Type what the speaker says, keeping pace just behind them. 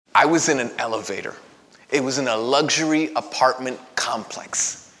I was in an elevator. It was in a luxury apartment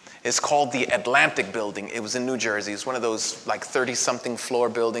complex. It's called the Atlantic Building. It was in New Jersey. It's one of those like 30-something floor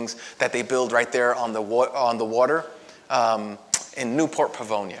buildings that they build right there on the water in Newport,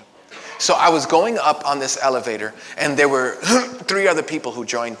 Pavonia. So I was going up on this elevator, and there were 3 other people who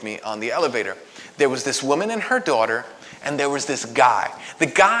joined me on the elevator. There was this woman and her daughter, and there was this guy. The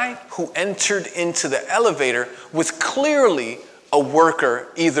guy who entered into the elevator was clearly a worker,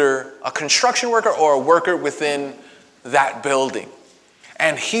 either a construction worker or a worker within that building.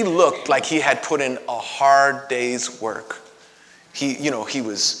 And he looked like he had put in a hard day's work. He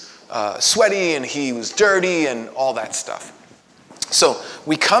was sweaty, and he was dirty and all that stuff. So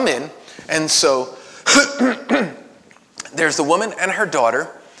we come in, and so there's the woman and her daughter,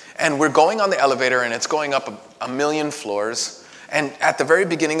 and we're going on the elevator, and it's going up a million floors. And at the very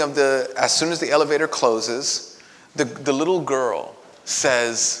beginning as soon as the elevator closes, the little girl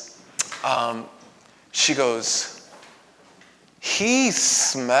says, she goes, "He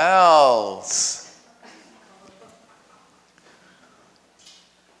smells."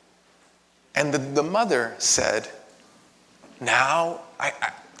 And the mother said, now,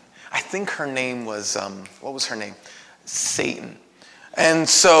 I think her name was, what was her name? Satan. And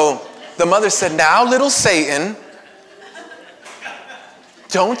so the mother said, "Now, little Satan,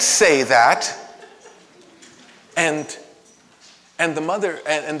 don't say that." And the mother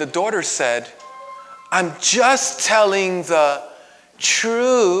and the daughter said, "I'm just telling the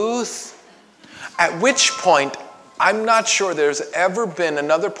truth." At which point, I'm not sure there's ever been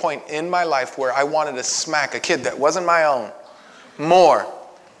another point in my life where I wanted to smack a kid that wasn't my own more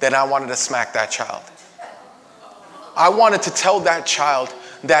than I wanted to smack that child. I wanted to tell that child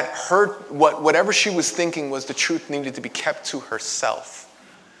that whatever she was thinking was the truth needed to be kept to herself.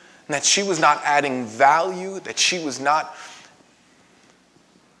 And that she was not adding value, that she was not.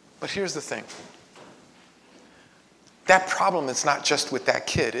 But here's the thing. That problem is not just with that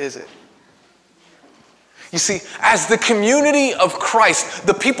kid, is it? You see, as the community of Christ,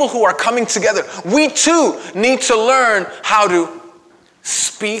 the people who are coming together, we too need to learn how to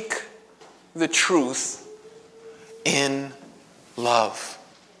speak the truth in love.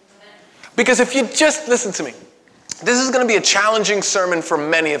 Because if you just listen to me, this is going to be a challenging sermon for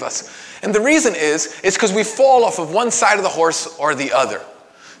many of us. And the reason is because we fall off of one side of the horse or the other.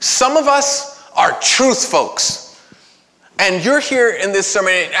 Some of us are truth folks. And you're here in this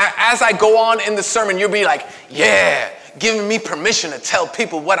sermon, and as I go on in the sermon, you'll be like, yeah, giving me permission to tell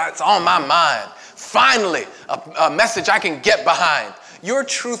people what's on my mind. Finally, a message I can get behind. You're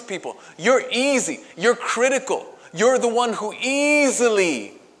truth people. You're easy. You're critical. You're the one who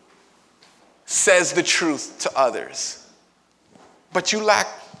easily says the truth to others. But you lack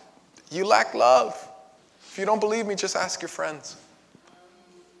love. If you don't believe me, just ask your friends.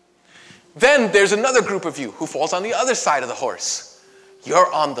 Then there's another group of you who falls on the other side of the horse.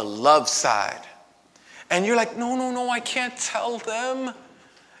 You're on the love side. And you're like, no, I can't tell them.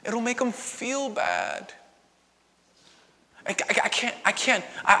 It'll make them feel bad. I can't.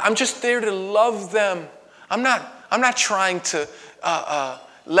 I'm just there to love them. I'm not trying to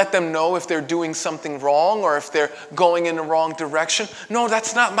let them know if they're doing something wrong or if they're going in the wrong direction. No,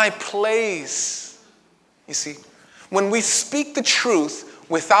 that's not my place. You see, when we speak the truth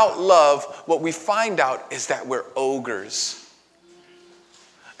without love, what we find out is that we're ogres.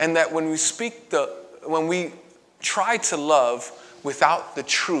 And that when we try to love without the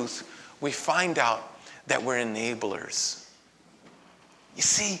truth, we find out that we're enablers. You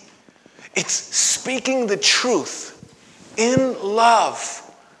see, it's speaking the truth in love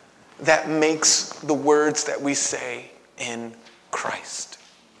that makes the words that we say in Christ.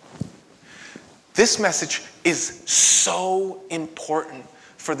 This message is so important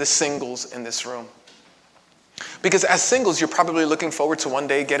for the singles in this room. Because as singles, you're probably looking forward to one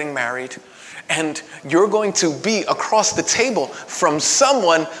day getting married, and you're going to be across the table from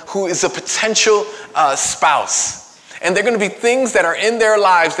someone who is a potential spouse. And there are going to be things that are in their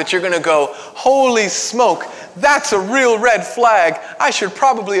lives that you're going to go, holy smoke, that's a real red flag. I should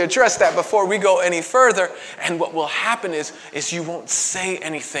probably address that before we go any further. And what will happen is you won't say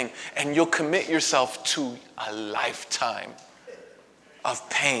anything, and you'll commit yourself to a lifetime of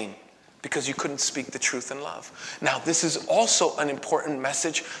pain because you couldn't speak the truth in love. Now, this is also an important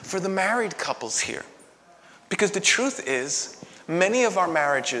message for the married couples here. Because the truth is, many of our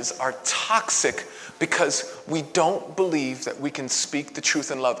marriages are toxic because we don't believe that we can speak the truth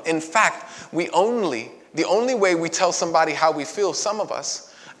in love. In fact, the only way we tell somebody how we feel, some of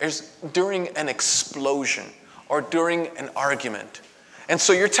us, is during an explosion or during an argument. And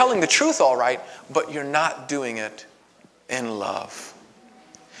so you're telling the truth all right, but you're not doing it in love.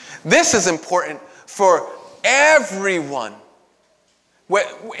 This is important for everyone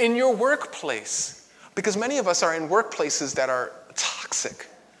in your workplace, because many of us are in workplaces that are toxic.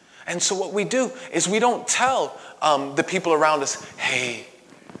 And so what we do is we don't tell the people around us, hey,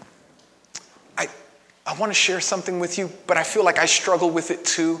 I want to share something with you, but I feel like I struggle with it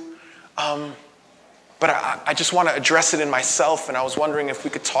too. But I just want to address it in myself, and I was wondering if we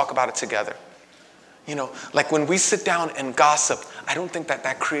could talk about it together. You know, like when we sit down and gossip, I don't think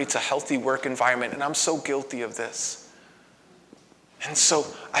that creates a healthy work environment, and I'm so guilty of this. And so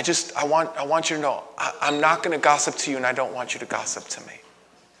I want you to know, I'm not going to gossip to you, and I don't want you to gossip to me.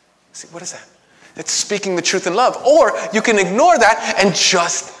 See, what is that? It's speaking the truth in love. Or you can ignore that and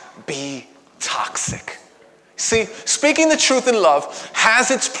just be toxic. See, speaking the truth in love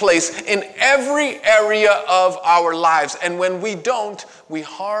has its place in every area of our lives. And when we don't, we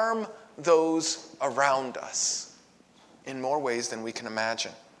harm those around us in more ways than we can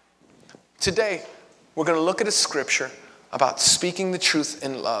imagine. Today, we're going to look at a scripture about speaking the truth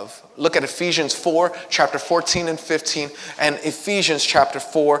in love. Look at Ephesians 4, chapter 14 and 15, and Ephesians chapter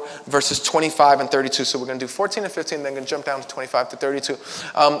 4, verses 25 and 32. So we're going to do 14 and 15, then going to jump down to 25 to 32.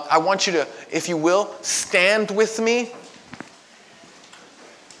 I want you to, if you will, stand with me.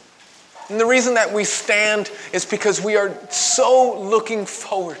 And the reason that we stand is because we are so looking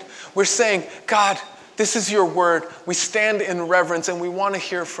forward. We're saying, God, this is your word. We stand in reverence and we want to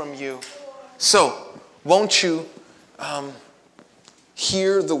hear from you. So, won't you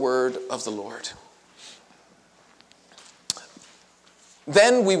hear the word of the Lord?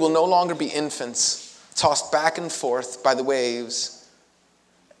 Then we will no longer be infants, tossed back and forth by the waves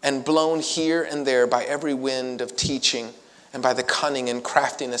and blown here and there by every wind of teaching and by the cunning and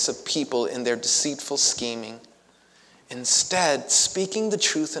craftiness of people in their deceitful scheming. Instead, speaking the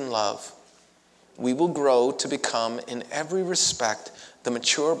truth in love, we will grow to become in every respect the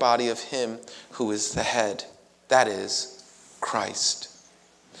mature body of him who is the head, that is, Christ.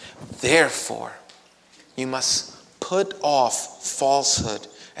 Therefore, you must put off falsehood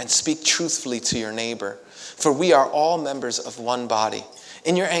and speak truthfully to your neighbor, for we are all members of one body.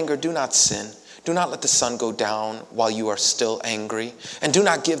 In your anger, do not sin. Do not let the sun go down while you are still angry, and do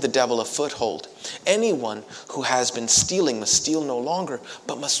not give the devil a foothold. Anyone who has been stealing must steal no longer,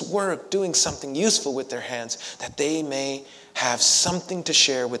 but must work, doing something useful with their hands, that they may have something to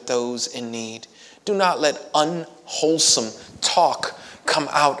share with those in need. Do not let unwholesome talk come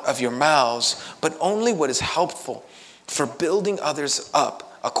out of your mouths, but only what is helpful for building others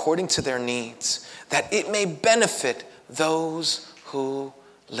up according to their needs, that it may benefit those who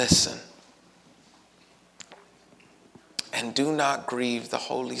listen. And do not grieve the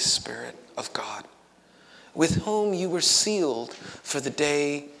Holy Spirit of God, with whom you were sealed for the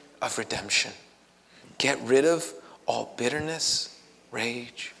day of redemption. Get rid of all bitterness,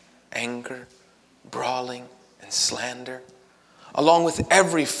 rage, anger, brawling, and slander, along with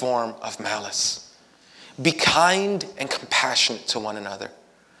every form of malice. Be kind and compassionate to one another,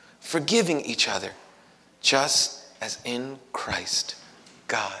 forgiving each other, just as in Christ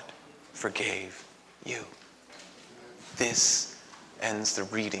God forgave you. This ends the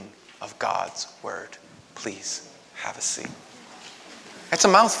reading of God's word. Please have a seat. It's a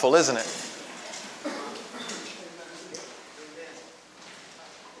mouthful, isn't it?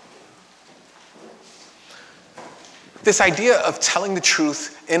 This idea of telling the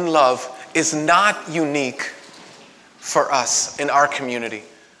truth in love is not unique for us in our community.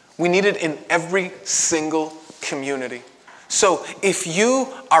 We need it in every single community. So if you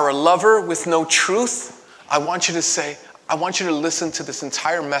are a lover with no truth, I want you to listen to this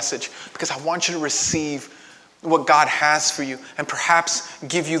entire message, because I want you to receive what God has for you and perhaps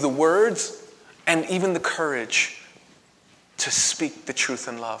give you the words and even the courage to speak the truth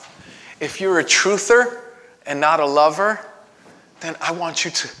in love. If you're a truther and not a lover, then I want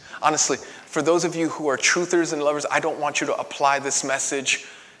you to, honestly, for those of you who are truthers and lovers, I don't want you to apply this message,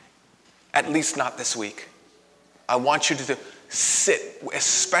 at least not this week. I want you to sit,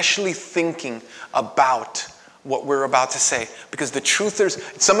 especially thinking about what we're about to say. Because the truthers,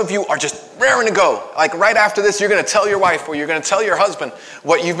 some of you are just raring to go. Like right after this, you're going to tell your wife or you're going to tell your husband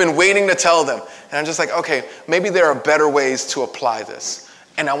what you've been waiting to tell them. And I'm just like, okay, maybe there are better ways to apply this.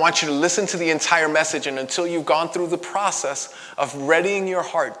 And I want you to listen to the entire message, and until you've gone through the process of readying your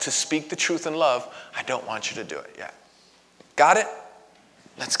heart to speak the truth in love, I don't want you to do it yet. Got it?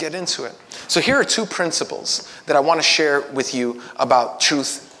 Let's get into it. So here are two principles that I want to share with you about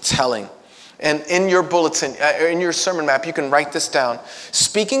truth telling. And in your bulletin, in your sermon map, you can write this down.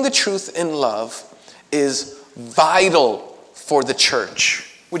 Speaking the truth in love is vital for the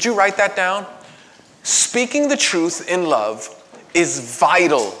church. Would you write that down? Speaking the truth in love is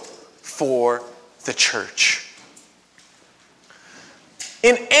vital for the church.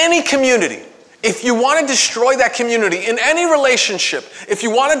 In any community, if you want to destroy that community, in any relationship, if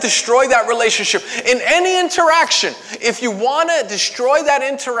you want to destroy that relationship, in any interaction, if you want to destroy that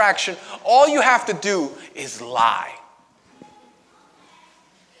interaction, all you have to do is lie.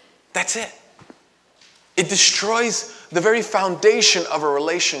 That's it. It destroys the very foundation of a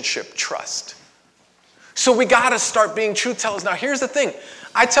relationship, trust. So we got to start being truth tellers. Now, here's the thing.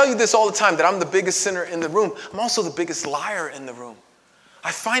 I tell you this all the time, that I'm the biggest sinner in the room. I'm also the biggest liar in the room.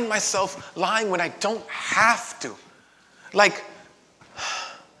 I find myself lying when I don't have to. Like,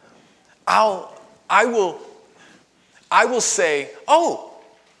 I will say, oh,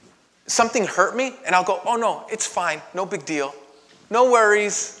 something hurt me, and I'll go, oh no, it's fine, no big deal, no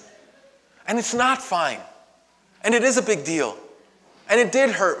worries. And it's not fine. And it is a big deal. And it did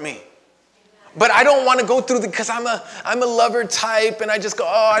hurt me. But I don't want to go through because I'm a lover type, and I just go,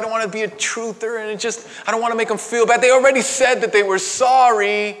 oh, I don't want to be a truther, and I don't want to make them feel bad. They already said that they were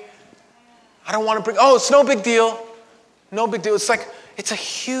sorry. I don't want to bring, oh, it's no big deal. No big deal. It's like, it's a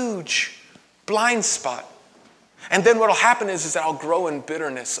huge blind spot. And then what'll happen is that I'll grow in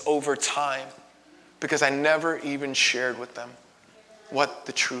bitterness over time because I never even shared with them what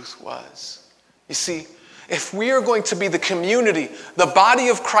the truth was. You see, if we are going to be the community, the body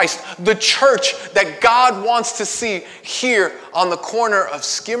of Christ, the church that God wants to see here on the corner of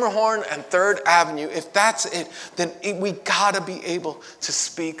Skimmerhorn and 3rd Avenue, if that's it, then we got to be able to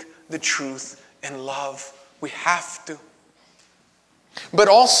speak the truth in love. We have to. But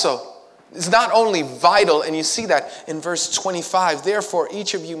also, it's not only vital, and you see that in verse 25, therefore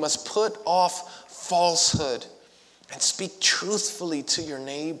each of you must put off falsehood and speak truthfully to your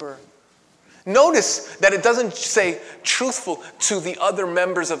neighbor. Notice that it doesn't say truthful to the other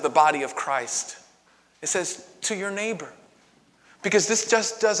members of the body of Christ. It says to your neighbor. Because this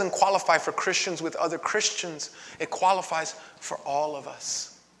just doesn't qualify for Christians with other Christians. It qualifies for all of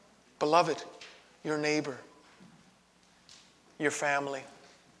us. Beloved, your neighbor, your family,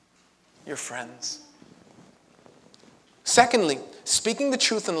 your friends. Secondly, speaking the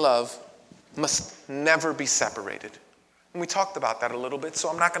truth in love must never be separated. And we talked about that a little bit, so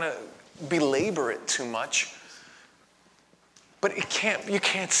I'm not going to belabor it too much. But you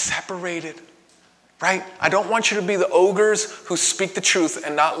can't separate it, right? I don't want you to be the ogres who speak the truth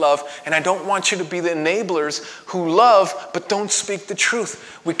and not love, and I don't want you to be the enablers who love but don't speak the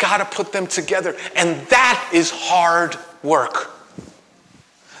truth. We got to put them together, and that is hard work.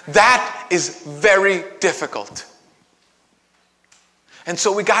 That is very difficult. And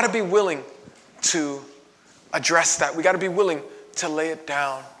so we got to be willing to address that. We got to be willing to lay it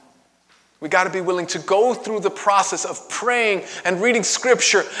down. We got to be willing to go through the process of praying and reading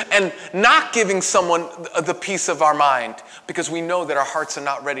scripture and not giving someone the peace of our mind because we know that our hearts are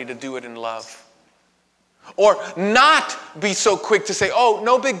not ready to do it in love. Or not be so quick to say, oh,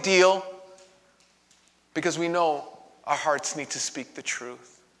 no big deal, because we know our hearts need to speak the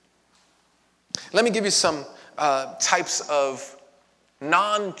truth. Let me give you some types of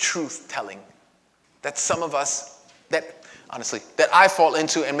non-truth telling that some of us, honestly, that I fall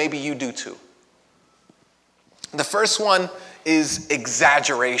into, and maybe you do too. The first one is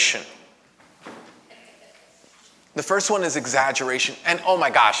exaggeration. The first one is exaggeration. And oh my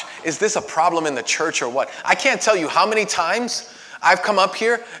gosh, is this a problem in the church or what? I can't tell you how many times I've come up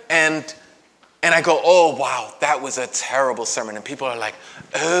here and I go, oh wow, that was a terrible sermon. And people are like,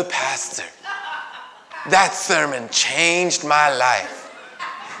 oh pastor, that sermon changed my life.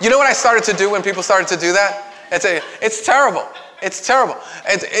 You know what I started to do when people started to do that? It's terrible. It's terrible.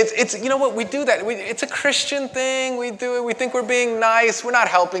 It's you know what, we do that. It's a Christian thing. We do it. We think we're being nice. We're not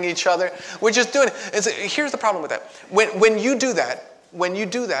helping each other. We're just doing it. Here's the problem with that. When you do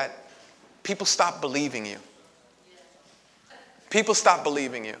that, people stop believing you. People stop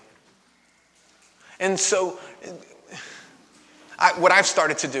believing you. And so what I've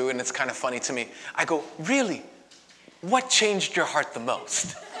started to do, and it's kind of funny to me, I go, really? What changed your heart the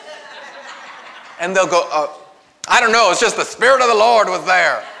most? And they'll go, I don't know, it's just the Spirit of the Lord was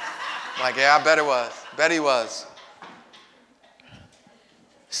there. I'm like, yeah, I bet it was. Bet he was.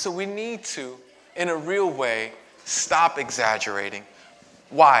 So we need to, in a real way, stop exaggerating.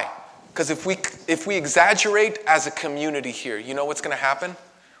 Why? Because if we exaggerate as a community here, you know what's going to happen?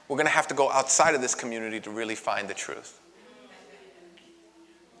 We're going to have to go outside of this community to really find the truth.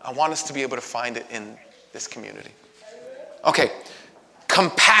 I want us to be able to find it in this community. Okay,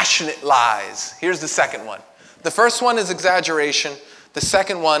 compassionate lies. Here's the second one. The first one is exaggeration. The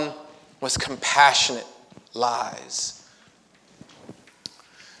second one was compassionate lies.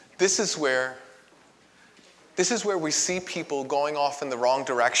 This is where we see people going off in the wrong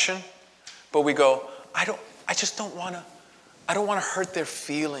direction, But we go, I don't want to hurt their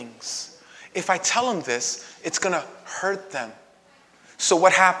feelings. If I tell them this, it's going to hurt them. So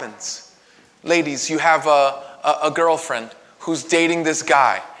what happens? Ladies, you have a girlfriend who's dating this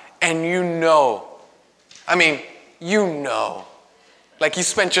guy, and you know, like you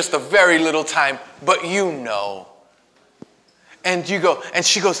spent just a very little time, but you know. And you go, and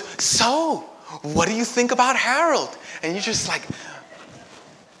she goes, so, what do you think about Harold? And you're just like,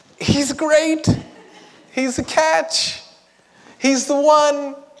 he's great. He's a catch. He's the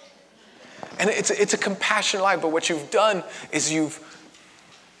one. And it's a compassionate lie, but what you've done is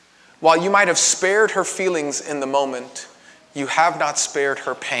while you might have spared her feelings in the moment, you have not spared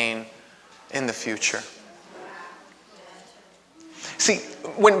her pain in the future. See,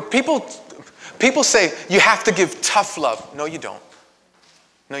 when people say you have to give tough love, no, you don't.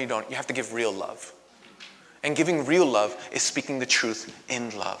 No, you don't. You have to give real love. And giving real love is speaking the truth in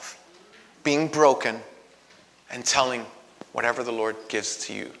love. Being broken and telling whatever the Lord gives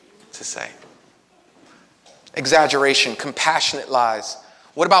to you to say. Exaggeration, compassionate lies.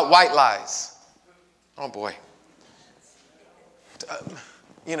 What about white lies? Oh boy.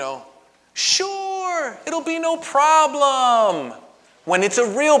 Sure, it'll be no problem. When it's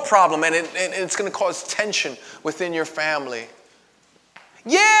a real problem and it's going to cause tension within your family.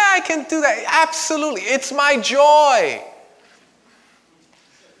 Yeah, I can do that. Absolutely. It's my joy.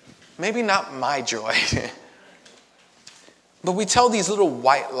 Maybe not my joy. But we tell these little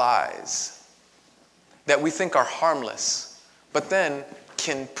white lies that we think are harmless, but then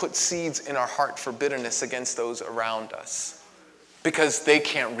can put seeds in our heart for bitterness against those around us because they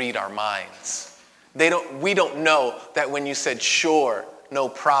can't read our minds. We don't know that when you said, sure, no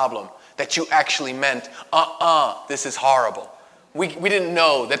problem, that you actually meant, this is horrible. We didn't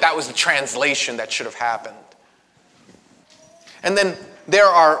know that was the translation that should have happened. And then there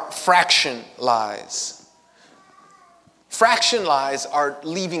are fraction lies. Fraction lies are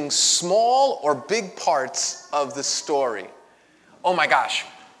leaving small or big parts of the story. Oh my gosh.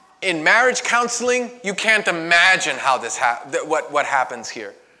 In marriage counseling, you can't imagine how what happens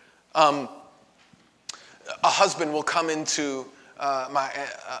here. A husband will come into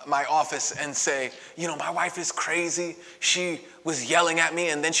my office and say, my wife is crazy. She was yelling at me,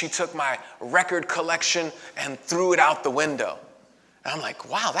 and then she took my record collection and threw it out the window. And I'm like,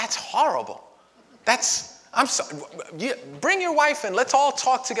 wow, that's horrible. I'm sorry. Bring your wife in. Let's all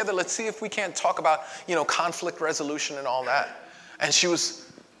talk together. Let's see if we can't talk about, conflict resolution and all that. And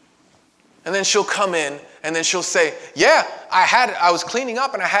then she'll come in, and then she'll say, yeah, I was cleaning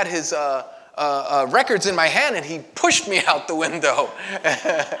up, and I had his records in my hand, and he pushed me out the window.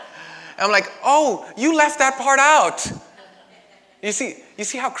 I'm like, oh, you left that part out. You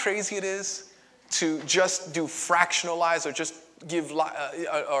see how crazy it is to just do fractional lies or just give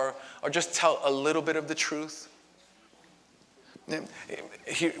or just tell a little bit of the truth?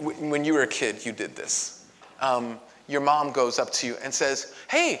 When you were a kid, you did this. Your mom goes up to you and says,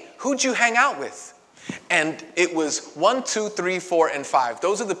 hey, who'd you hang out with? And it was 1, 2, 3, 4, and 5.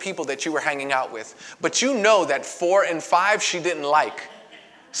 Those are the people that you were hanging out with. But you know that 4 and 5 she didn't like.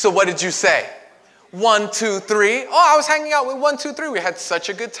 So what did you say? 1, 2, 3. Oh, I was hanging out with 1, 2, 3. We had such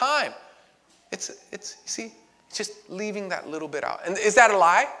a good time. See, just leaving that little bit out. And is that a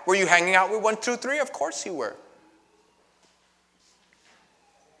lie? Were you hanging out with 1, 2, 3? Of course you were.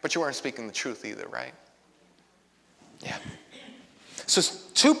 But you weren't speaking the truth either, right? Yeah. So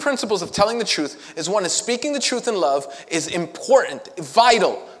 2 principles of telling the truth is, one is speaking the truth in love is important,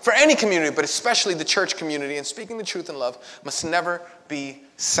 vital for any community, but especially the church community, and speaking the truth in love must never be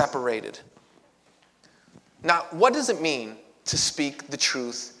separated. Now, what does it mean to speak the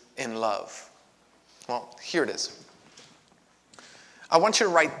truth in love? Well, here it is. I want you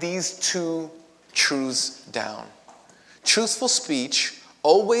to write these 2 truths down. Truthful speech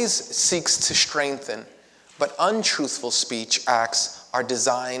always seeks to strengthen, but untruthful speech acts are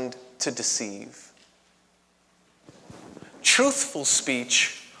designed to deceive. Truthful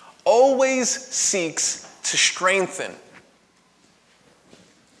speech always seeks to strengthen.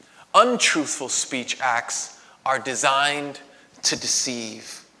 Untruthful speech acts are designed to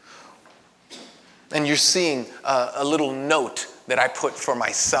deceive. And you're seeing a little note that I put for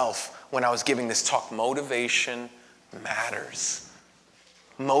myself when I was giving this talk. Motivation matters.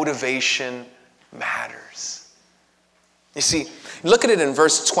 Motivation matters. You see, look at it in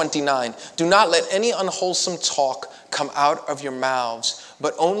verse 29. Do not let any unwholesome talk come out of your mouths,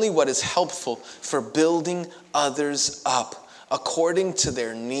 but only what is helpful for building others up according to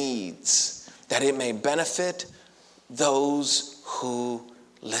their needs, that it may benefit those who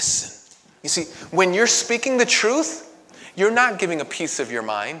listen. You see, when you're speaking the truth, you're not giving a piece of your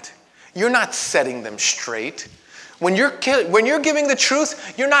mind. You're not setting them straight. When you're giving the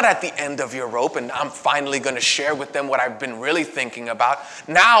truth, you're not at the end of your rope and I'm finally going to share with them what I've been really thinking about.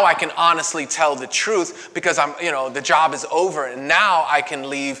 Now I can honestly tell the truth because the job is over and now I can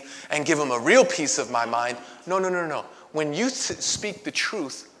leave and give them a real peace of my mind. No. When you speak the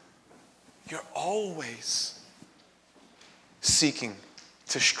truth, you're always seeking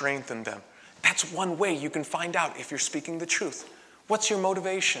to strengthen them. That's one way you can find out if you're speaking the truth. What's your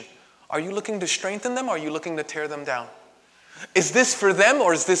motivation? Are you looking to strengthen them or are you looking to tear them down? Is this for them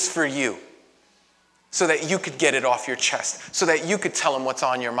or is this for you? So that you could get it off your chest, so that you could tell them what's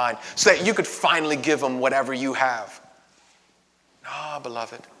on your mind, so that you could finally give them whatever you have.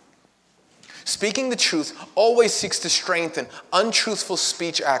 Beloved. Speaking the truth always seeks to strengthen. Untruthful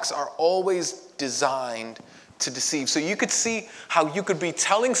speech acts are always designed to deceive. So you could see how you could be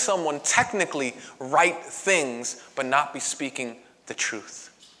telling someone technically right things, but not be speaking the truth.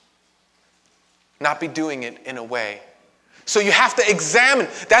 Not be doing it in a way. So you have to examine.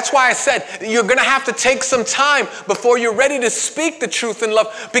 That's why I said you're going to have to take some time before you're ready to speak the truth in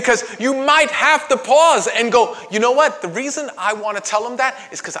love, because you might have to pause and go, you know what? The reason I want to tell them that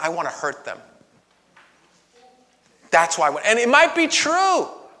is because I want to hurt them. That's why. And it might be true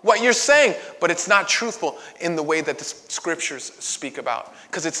what you're saying, but it's not truthful in the way that the scriptures speak about,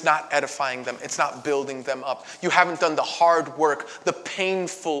 because it's not edifying them. It's not building them up. You haven't done the hard work, the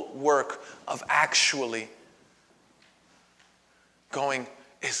painful work of actually going,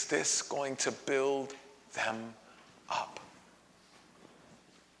 is this going to build them up?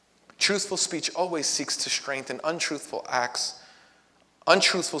 Truthful speech always seeks to strengthen. Untruthful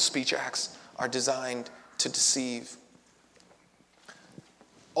speech acts are designed to deceive.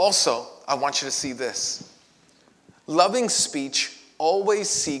 Also, I want you to see this. Loving speech always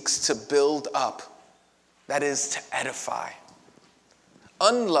seeks to build up, that is, to edify.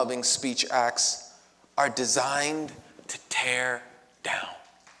 Unloving speech acts are designed to tear down.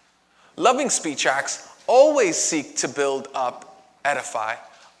 Loving speech acts always seek to build up, edify.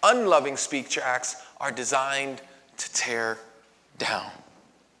 Unloving speech acts are designed to tear down.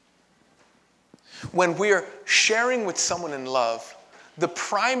 When we're sharing with someone in love, the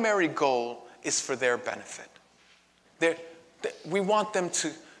primary goal is for their benefit. We want them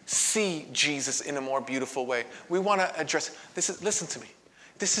to see Jesus in a more beautiful way. We want to address this. Listen to me.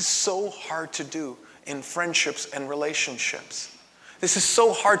 This is so hard to do in friendships and relationships. This is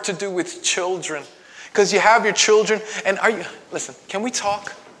so hard to do with children, because you have your children and listen, can we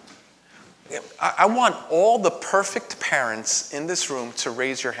talk? I want all the perfect parents in this room to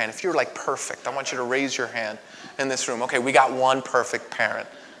raise your hand. If you're like perfect, I want you to raise your hand in this room. Okay, we got one perfect parent.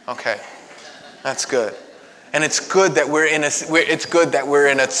 Okay, that's good. And it's good that we're in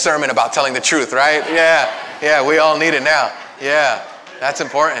a sermon about telling the truth, right? Yeah, we all need it now. Yeah, that's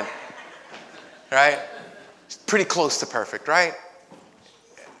important, right? It's pretty close to perfect, right?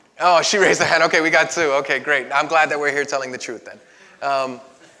 Oh, she raised her hand. Okay, we got two. Okay, great. I'm glad that we're here telling the truth then.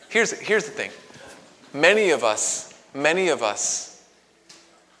 Here's the thing. Many of us,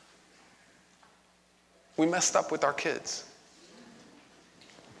 we messed up with our kids.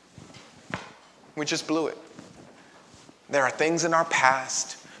 We just blew it. There are things in our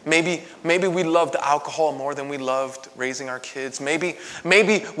past. Maybe we loved alcohol more than we loved raising our kids. Maybe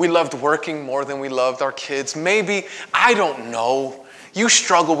we loved working more than we loved our kids. Maybe, I don't know. You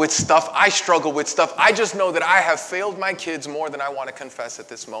struggle with stuff. I struggle with stuff. I just know that I have failed my kids more than I want to confess at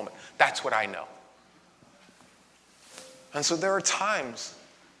this moment. That's what I know. And so there are times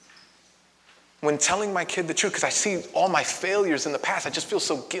when telling my kid the truth, because I see all my failures in the past, I just feel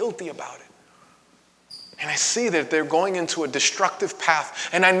so guilty about it. And I see that they're going into a destructive path.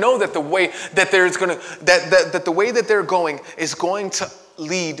 And I know that the way that the way that they're going is going to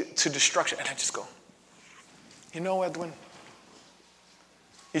lead to destruction. And I just go, you know, Edwin,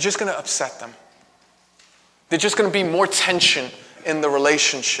 you're just going to upset them. There's just going to be more tension in the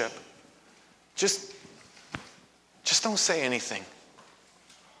relationship. Just don't say anything.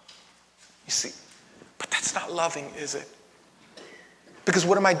 You see, but that's not loving, is it? Because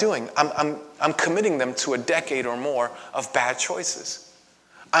what am I doing? I'm committing them to a decade or more of bad choices.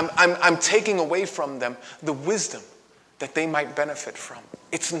 I'm taking away from them the wisdom that they might benefit from.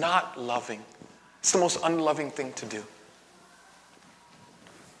 It's not loving. It's the most unloving thing to do.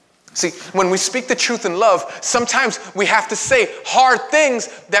 See, when we speak the truth in love, sometimes we have to say hard things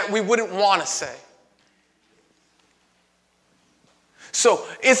that we wouldn't want to say. So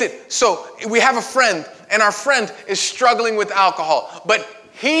we have a friend, and our friend is struggling with alcohol, but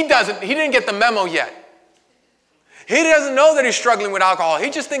he didn't get the memo yet. He doesn't know that he's struggling with alcohol. He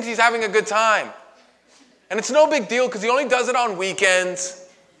just thinks he's having a good time. And it's no big deal because he only does it on weekends.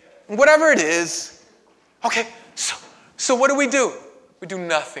 whatever it is. Okay, so what do? We do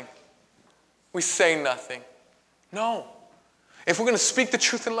nothing. We say nothing. No. If we're going to speak the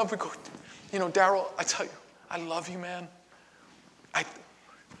truth in love, we go, Daryl, I tell you, I love you, man.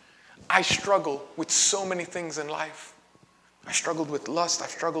 I struggle with so many things in life. I struggled with lust. I've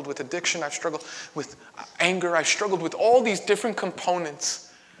struggled with addiction. I've struggled with anger. I've struggled with all these different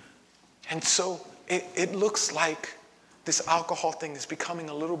components. And so it looks like this alcohol thing is becoming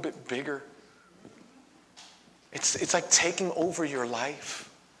a little bit bigger. It's like taking over your life.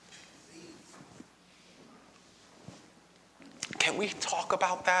 Can we talk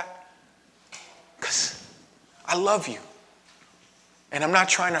about that? Because I love you. And I'm not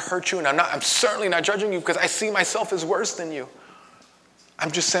trying to hurt you, and I'm certainly not judging you because I see myself as worse than you.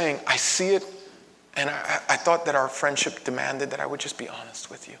 I'm just saying, I see it, and I thought that our friendship demanded that I would just be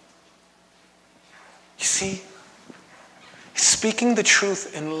honest with you. You see, speaking the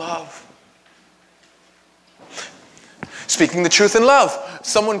truth in love. Speaking the truth in love.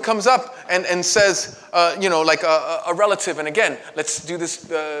 Someone comes up and says, like a relative, and again, let's do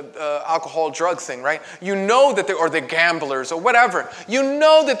this alcohol drug thing, right? You know that or they're gamblers or whatever. You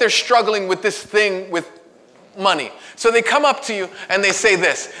know that they're struggling with this thing with money. So they come up to you and they say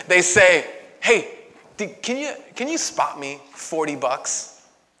this. They say, hey, can you spot me $40?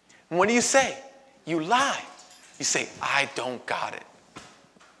 And what do you say? You lie. You say, I don't got it.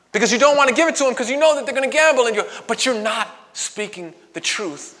 Because you don't want to give it to them because you know that they're going to gamble, but you're not speaking the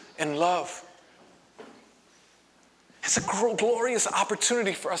truth in love. It's a glorious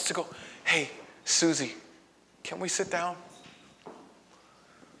opportunity for us to go, hey, Susie, can we sit down?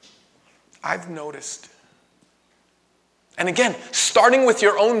 I've noticed. And again, starting with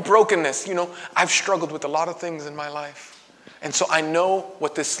your own brokenness, I've struggled with a lot of things in my life. And so I know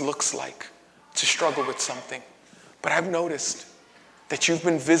what this looks like to struggle with something. But I've noticed that you've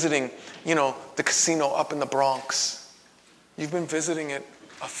been visiting, the casino up in the Bronx. You've been visiting it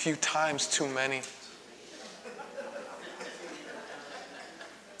a few times too many.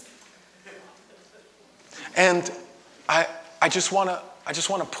 And I just want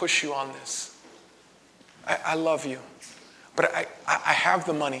to push you on this. I love you, but I have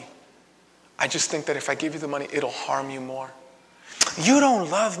the money. I just think that if I give you the money, it'll harm you more. You don't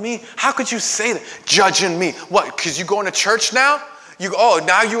love me? How could you say that? Judging me. What, because you going to church now?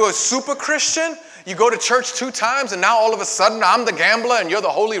 Now you're a super Christian? You go to church 2 times and now all of a sudden I'm the gambler and you're the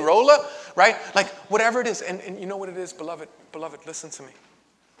holy roller, right? Like whatever it is. And you know what it is, beloved? Beloved, listen to me.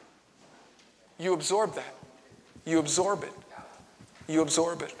 You absorb that. You absorb it. You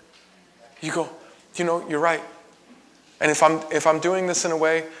absorb it. You go, you're right. And if I'm doing this in a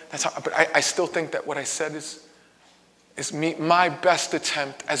way, but I still think that what I said is my best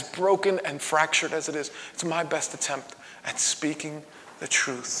attempt, as broken and fractured as it is, it's my best attempt at speaking the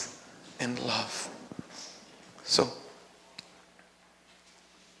truth in love. So,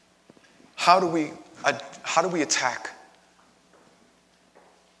 how do we attack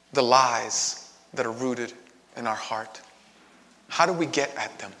the lies that are rooted in our heart? How do we get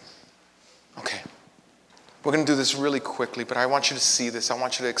at them? Okay, we're going to do this really quickly, but I want you to see this. I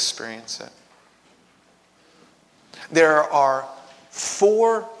want you to experience it. There are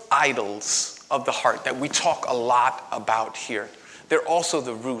 4 idols of the heart that we talk a lot about here. They're also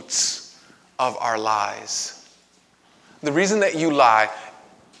the roots of our lies. The reason that you lie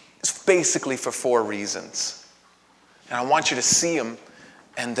is basically for 4 reasons. And I want you to see them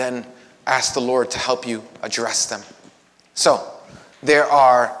and then ask the Lord to help you address them. So, there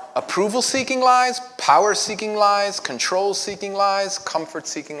are approval-seeking lies, power-seeking lies, control-seeking lies,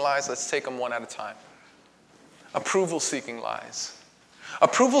 comfort-seeking lies. Let's take them one at a time. Approval-seeking lies.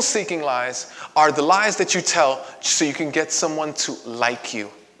 Approval-seeking lies are the lies that you tell so you can get someone to like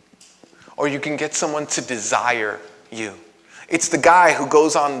you, or you can get someone to desire you. It's the guy who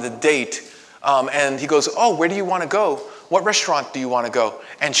goes on the date and he goes, oh, where do you want to go? What restaurant do you want to go?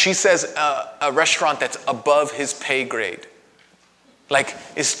 And she says a restaurant that's above his pay grade. Like,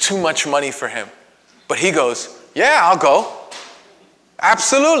 it's too much money for him. But he goes, yeah, I'll go.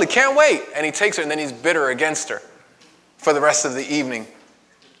 Absolutely, can't wait. And he takes her, and then he's bitter against her for the rest of the evening.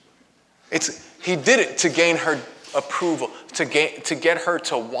 He did it to gain her approval, to get her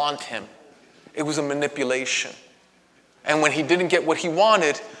to want him. It was a manipulation. And when he didn't get what he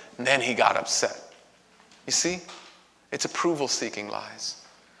wanted, then he got upset. You see? It's approval-seeking lies.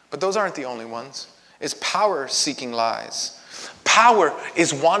 But those aren't the only ones. It's power-seeking lies. Power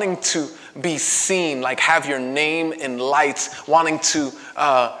is wanting to be seen, like have your name in lights, wanting to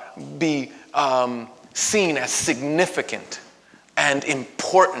be seen as significant and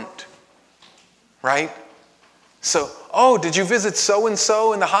important, right? So, Oh, did you visit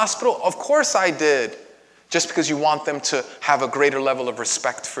so-and-so in the hospital? Of course I did. Just because you want them to have a greater level of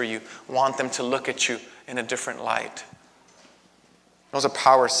respect for you, want them to look at you in a different light. Those are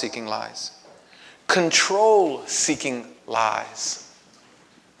power-seeking lies. Control-seeking lies.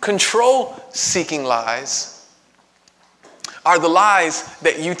 Control-seeking lies are the lies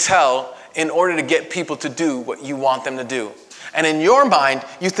that you tell in order to get people to do what you want them to do. And in your mind,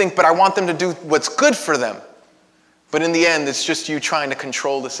 you think, but I want them to do what's good for them. But in the end, it's just you trying to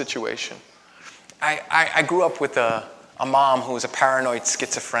control the situation. I grew up with a mom who was a paranoid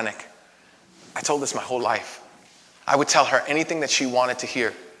schizophrenic. I told this my whole life. I would tell her anything that she wanted to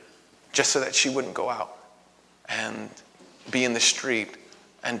hear just so that she wouldn't go out and be in the street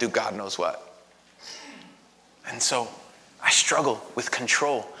and do God knows what. And so I struggle with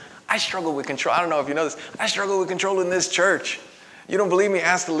control. I struggle with control. I don't know if you know this. I struggle with control in this church. You don't believe me?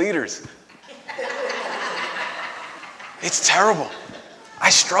 Ask the leaders. It's terrible.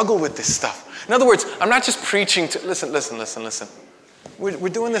 I struggle with this stuff. In other words, I'm not just preaching to, listen. We're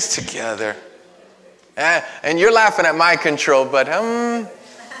doing this together. And you're laughing at my control, but,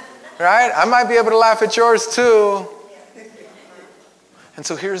 right? I might be able to laugh at yours too. And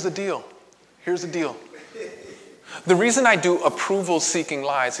so here's the deal. The reason I do approval-seeking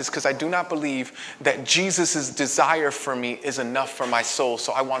lies is because I do not believe that Jesus' desire for me is enough for my soul,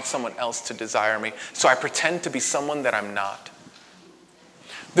 so I want someone else to desire me. So I pretend to be someone that I'm not.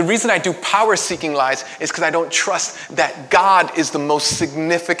 The reason I do power-seeking lies is because I don't trust that God is the most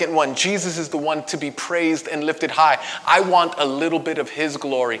significant one. Jesus is the one to be praised and lifted high. I want a little bit of his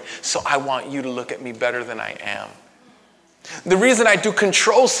glory, so I want you to look at me better than I am. The reason I do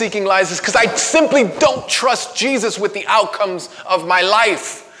control-seeking lies is because I simply don't trust Jesus with the outcomes of my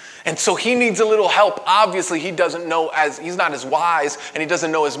life. And so he needs a little help. Obviously, he's not as wise, and he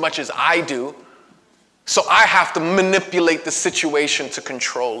doesn't know as much as I do. So I have to manipulate the situation to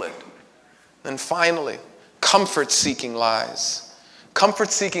control it. And finally, comfort-seeking lies.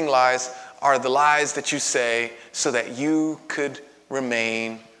 Comfort-seeking lies are the lies that you say so that you could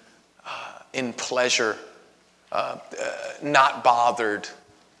remain in pleasure, not bothered.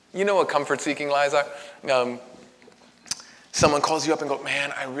 You know what comfort-seeking lies are? Someone calls you up and goes,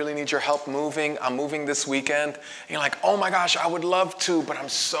 man, I really need your help moving. I'm moving this weekend. And you're like, oh my gosh, I would love to, but I'm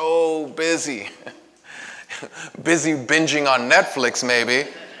so busy. Busy binging on Netflix, maybe.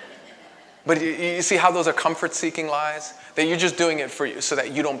 But you see how those are comfort-seeking lies? That you're just doing it for you so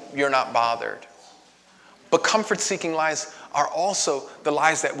that you're not bothered. But comfort-seeking lies are also the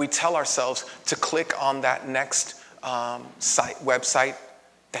lies that we tell ourselves to click on that next website.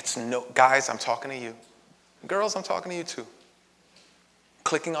 Guys, I'm talking to you. Girls, I'm talking to you too.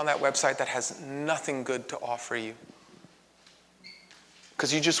 Clicking on that website that has nothing good to offer you.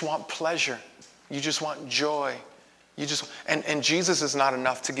 Because you just want pleasure. You just want joy. And Jesus is not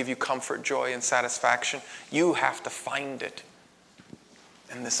enough to give you comfort, joy, and satisfaction. You have to find it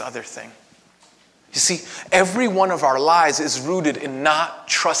in this other thing. You see, every one of our lies is rooted in not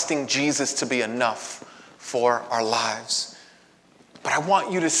trusting Jesus to be enough for our lives. But I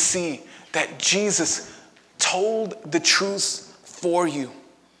want you to see that Jesus told the truth for you.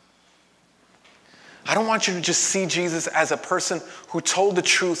 I don't want you to just see Jesus as a person who told the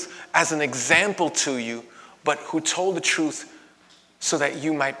truth as an example to you, but who told the truth so that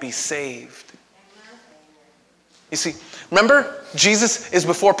you might be saved. You see, remember, Jesus is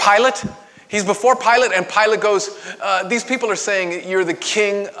before Pilate. He's before Pilate, and Pilate goes, these people are saying you're the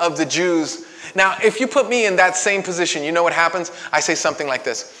king of the Jews. Now, if you put me in that same position, you know what happens? I say something like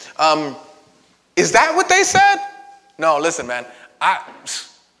this. Is that what they said? No, listen, man.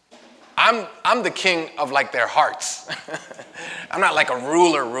 I'm the king of like their hearts. I'm not like a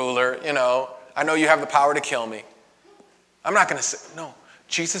ruler, you know. I know you have the power to kill me. I'm not going to say, no.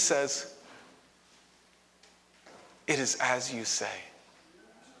 Jesus says, it is as you say.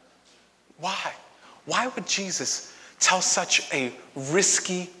 Why? Why would Jesus tell such a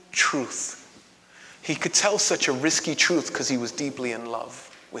risky truth? He could tell such a risky truth because he was deeply in love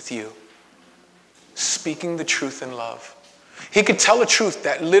with you. Speaking the truth in love. He could tell a truth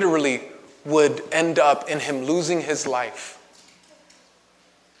that literally would end up in him losing his life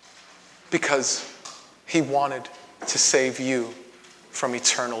because he wanted to save you from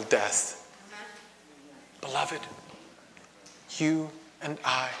eternal death. Beloved, you and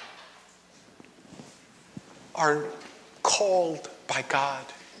I are called by God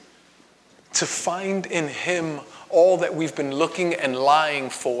to find in him all that we've been looking and lying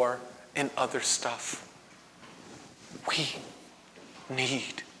for in other stuff. We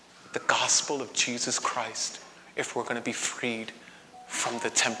need the gospel of Jesus Christ if we're going to be freed from the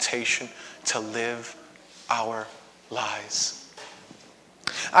temptation to live our lies.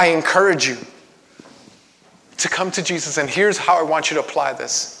 I encourage you to come to Jesus, and here's how I want you to apply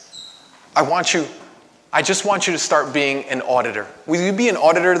this. I just want you to start being an auditor. Will you be an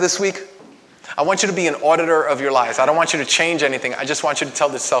auditor this week? I want you to be an auditor of your lies. I don't want you to change anything. I just want you to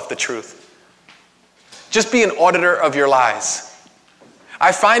tell yourself the truth. Just be an auditor of your lies.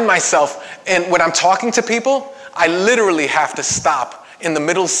 I find myself, and when I'm talking to people, I literally have to stop in the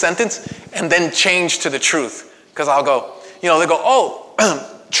middle sentence and then change to the truth. Because I'll go, they go, oh,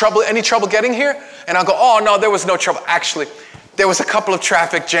 any trouble getting here? And I'll go, oh, no, there was no trouble. Actually, there was a couple of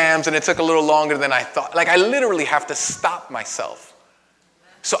traffic jams and it took a little longer than I thought. Like, I literally have to stop myself.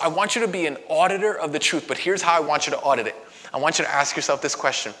 So I want you to be an auditor of the truth, but here's how I want you to audit it. I want you to ask yourself this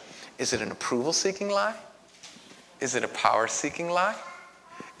question. Is it an approval-seeking lie? Is it a power-seeking lie?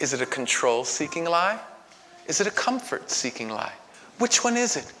 Is it a control-seeking lie? Is it a comfort-seeking lie? Which one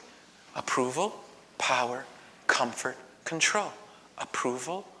is it? Approval, power, comfort, control.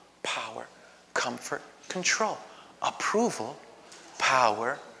 Approval, power, comfort, control. Approval,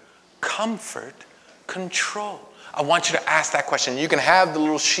 power, comfort, control. I want you to ask that question. You can have the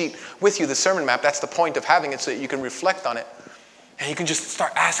little sheet with you, the sermon map. That's the point of having it, so that you can reflect on it. And you can just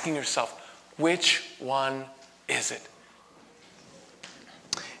start asking yourself, which one is it?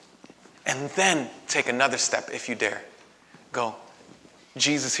 And then take another step if you dare. Go,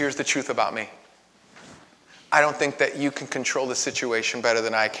 Jesus, here's the truth about me. I don't think that you can control the situation better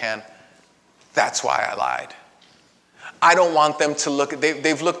than I can. That's why I lied. I don't want them to look,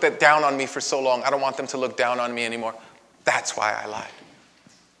 they've looked down on me for so long. I don't want them to look down on me anymore. That's why I lied.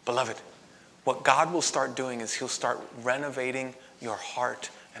 Beloved, what God will start doing is he'll start renovating your heart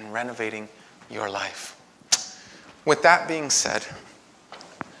and renovating your life. With that being said,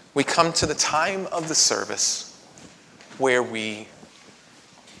 we come to the time of the service where we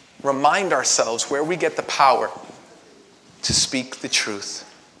remind ourselves where we get the power to speak the truth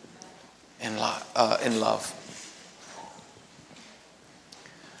in love.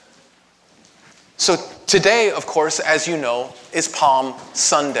 So today, of course, as you know, is Palm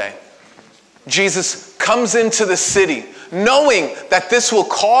Sunday. Jesus comes into the city knowing that this will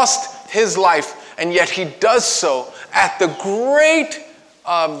cost his life, and yet he does so at the great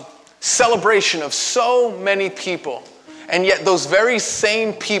celebration of so many people. And yet those very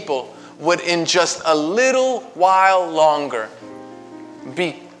same people would in just a little while longer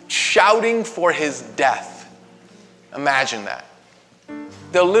be shouting for his death. Imagine that.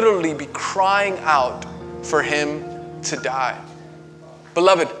 They'll literally be crying out for him to die.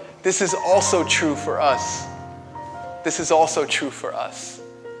 Beloved, this is also true for us. This is also true for us.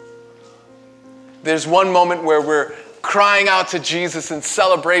 There's one moment where we're crying out to Jesus in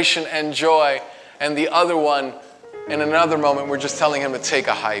celebration and joy, and the other one, in another moment, we're just telling him to take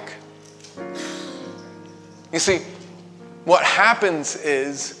a hike. You see, what happens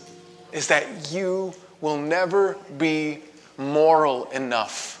is that you will never be moral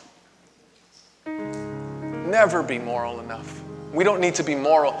enough. Never be moral enough. We don't need to be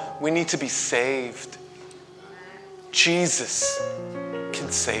moral. We need to be saved. Jesus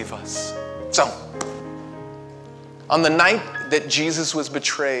can save us. So, on the night that Jesus was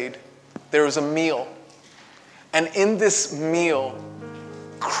betrayed, there was a meal. And in this meal,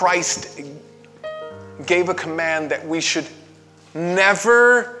 Christ gave a command that we should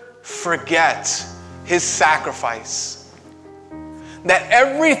never forget his sacrifice. That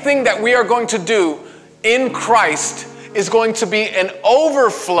everything that we are going to do in Christ is going to be an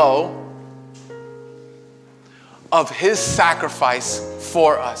overflow of his sacrifice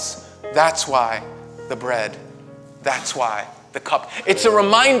for us. That's why the bread. That's why the cup. It's a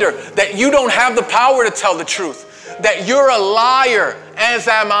reminder that you don't have the power to tell the truth. That you're a liar, as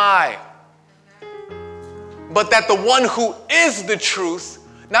am I. But that the one who is the truth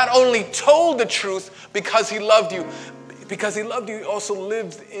not only told the truth because he loved you, he also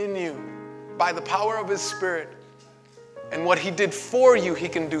lives in you by the power of his Spirit. And what he did for you, he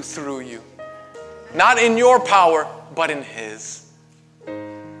can do through you. Not in your power, but in his.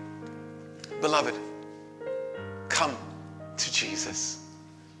 Beloved, come to Jesus.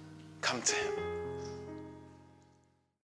 Come to him.